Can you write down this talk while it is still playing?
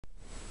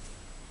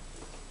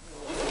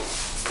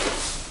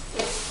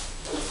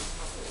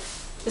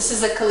This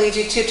is a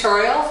Khaliji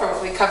tutorial for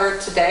what we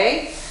covered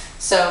today.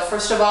 So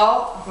first of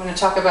all, I'm going to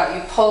talk about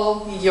you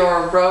pull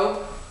your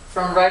robe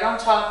from right on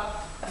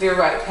top of your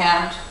right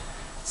hand,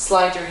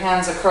 slide your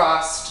hands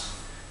across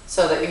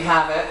so that you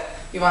have it.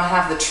 You want to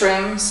have the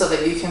trim so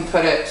that you can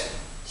put it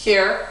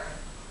here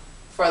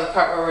for the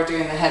part where we're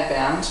doing the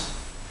headband.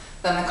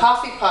 Then the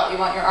coffee pot, you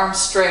want your arms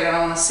straight. I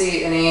don't want to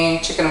see any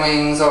chicken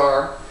wings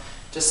or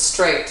just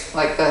straight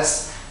like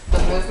this.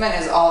 The movement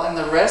is all in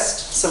the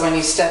wrist, so when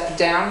you step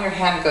down, your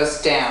hand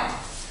goes down,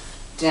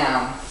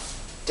 down,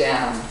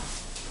 down,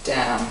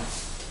 down,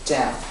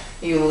 down.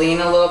 You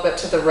lean a little bit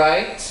to the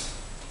right,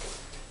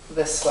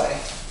 this way.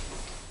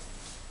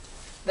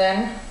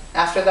 Then,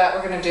 after that,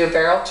 we're going to do a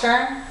barrel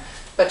turn,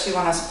 but you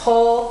want to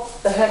pull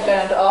the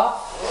headband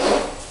off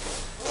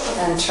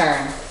and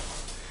turn.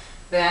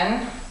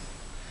 Then,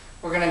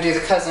 we're going to do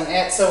the cousin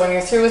it. So when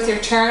you're through with your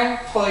turn,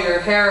 pull your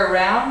hair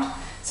around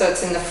so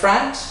it's in the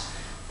front.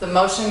 The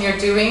motion you're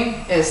doing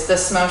is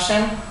this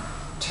motion,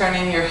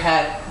 turning your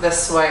head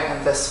this way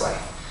and this way.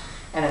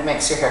 And it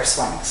makes your hair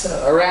swing.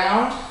 So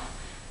around,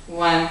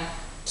 1,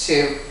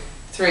 2,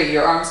 3.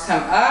 Your arms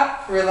come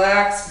up,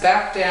 relax,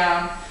 back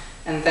down,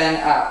 and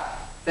then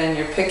up. Then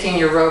you're picking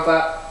your robe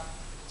up.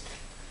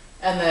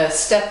 And the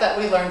step that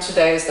we learned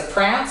today is the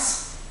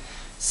prance.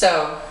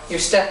 So you're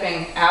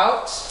stepping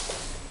out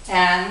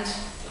and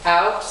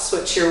out,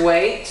 switch your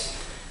weight,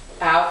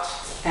 out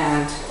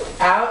and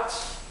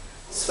out.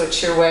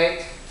 Switch your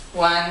weight,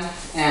 1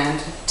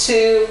 and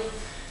 2,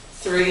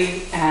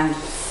 3 and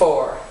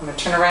 4. I'm going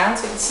to turn around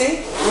so you can see.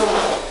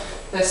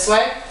 This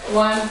way,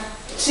 1,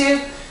 2,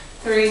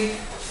 3,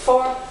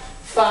 4,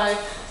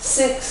 5,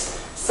 6,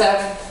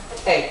 7,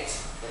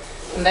 8.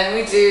 And then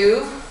we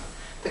do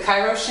the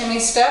Cairo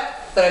shimmy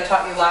step that I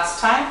taught you last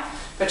time,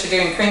 but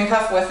you're doing cream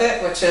puff with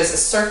it, which is a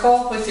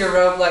circle with your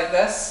robe like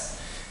this.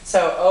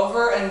 So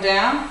over and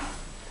down,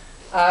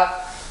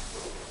 up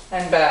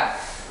and back,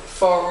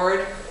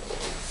 forward,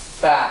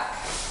 back.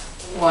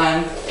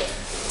 1,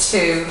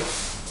 2,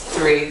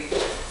 3,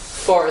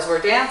 4. As we're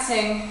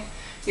dancing,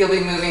 you'll be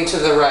moving to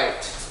the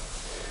right.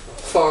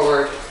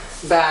 Forward,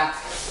 back,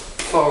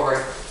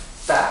 forward,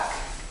 back.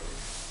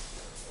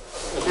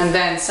 And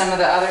then some of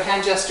the other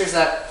hand gestures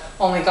that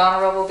only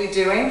Gonera will be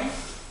doing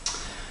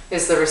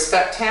is the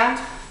respect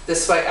hand,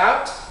 this way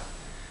out,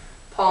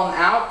 palm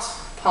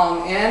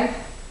in,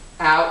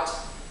 out,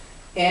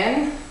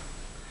 in.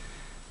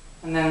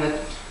 And then the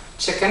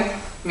chicken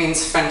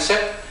means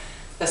friendship.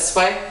 This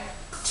way,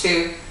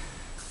 2,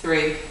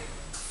 3,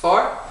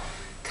 4.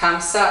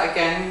 Kamsa,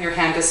 again, your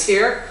hand is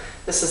here.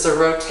 This is a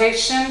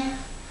rotation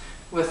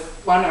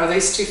with one or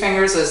these 2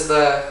 fingers is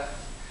the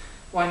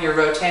one you're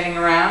rotating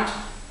around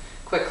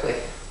quickly.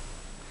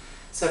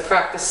 So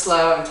practice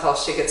slow until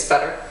she gets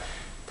better.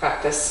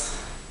 Practice.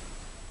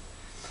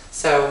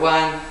 So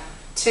 1,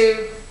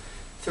 2,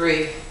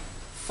 3,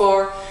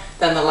 4.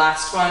 Then the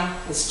last one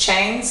is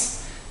chains.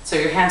 So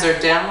your hands are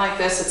down like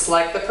this. It's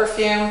like the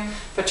perfume,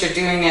 but you're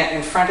doing it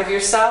in front of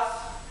yourself.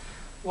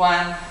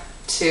 1,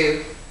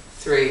 2,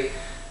 3,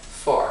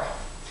 4.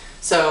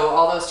 So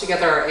all those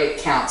together are 8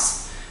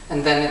 counts.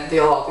 And then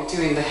they'll all be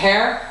doing the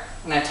hair.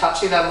 And I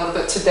taught you that a little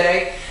bit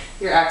today.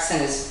 Your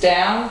accent is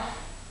down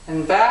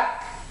and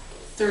back.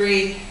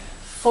 3,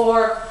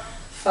 4,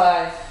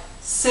 5,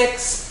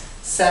 6,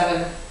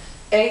 7,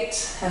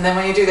 8. And then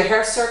when you do the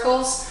hair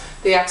circles,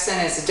 the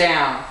accent is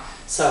down.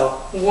 So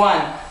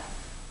 1,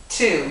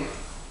 2,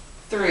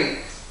 3,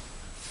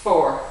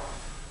 4,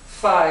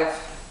 5,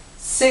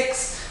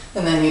 6,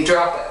 and then you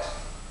drop it.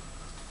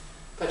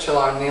 But you're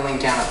all kneeling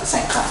down at the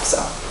same time, so.